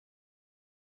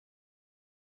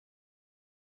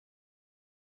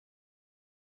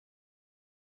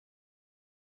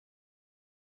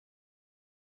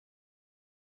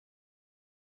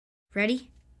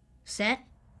Ready, set,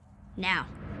 now.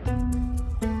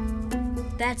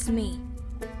 That's me,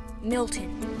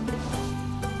 Milton.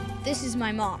 This is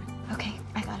my mom. Okay,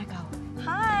 I gotta go.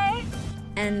 Hi.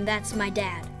 And that's my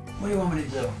dad. What do you want me to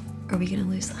do? Are we gonna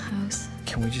lose the house?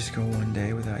 Can we just go one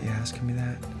day without you asking me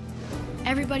that?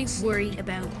 Everybody's worried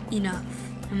about enough.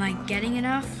 Am I getting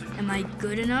enough? Am I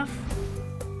good enough?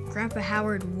 Grandpa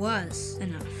Howard was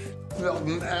enough.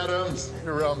 Milton Adams,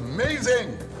 you're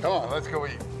amazing. Come on, let's go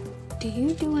eat. Do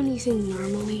you do anything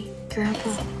normally,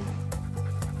 Grandpa?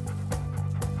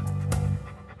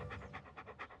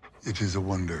 It is a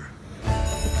wonder.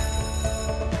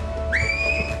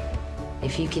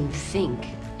 If you can think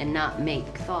and not make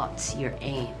thoughts your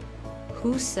aim.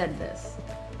 Who said this?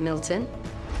 Milton?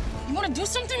 You want to do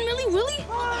something really, Willie?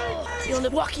 You're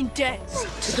the Walking Dead.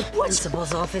 To the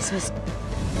principal's office, miss.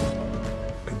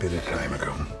 A bit of time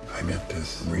ago, I met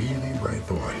this really bright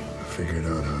boy who figured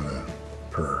out how to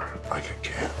purr like a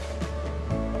cat.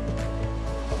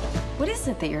 What is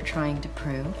it that you're trying to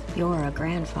prove? You're a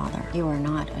grandfather. You are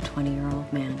not a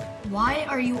 20-year-old man. Why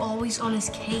are you always on his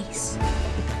case?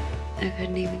 I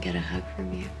couldn't even get a hug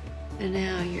from you. And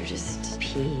now you're just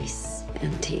peace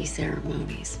and tea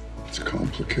ceremonies. It's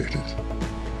complicated.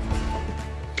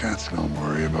 Cats don't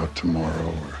worry about tomorrow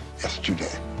or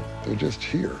yesterday. They're just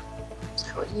here. Is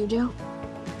that what you do?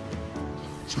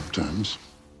 Sometimes.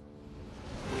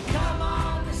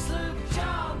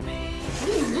 What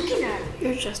are you looking at?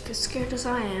 You're just as scared as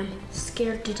I am.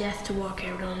 Scared to death to walk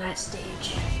out on that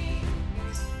stage.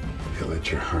 You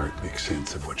let your heart make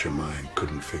sense of what your mind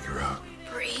couldn't figure out.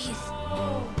 Breathe.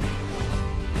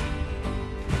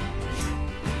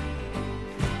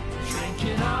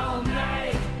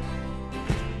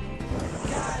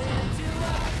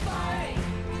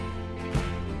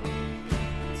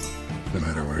 No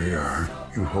matter where you are,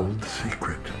 you hold the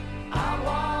secret. I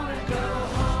wanna go.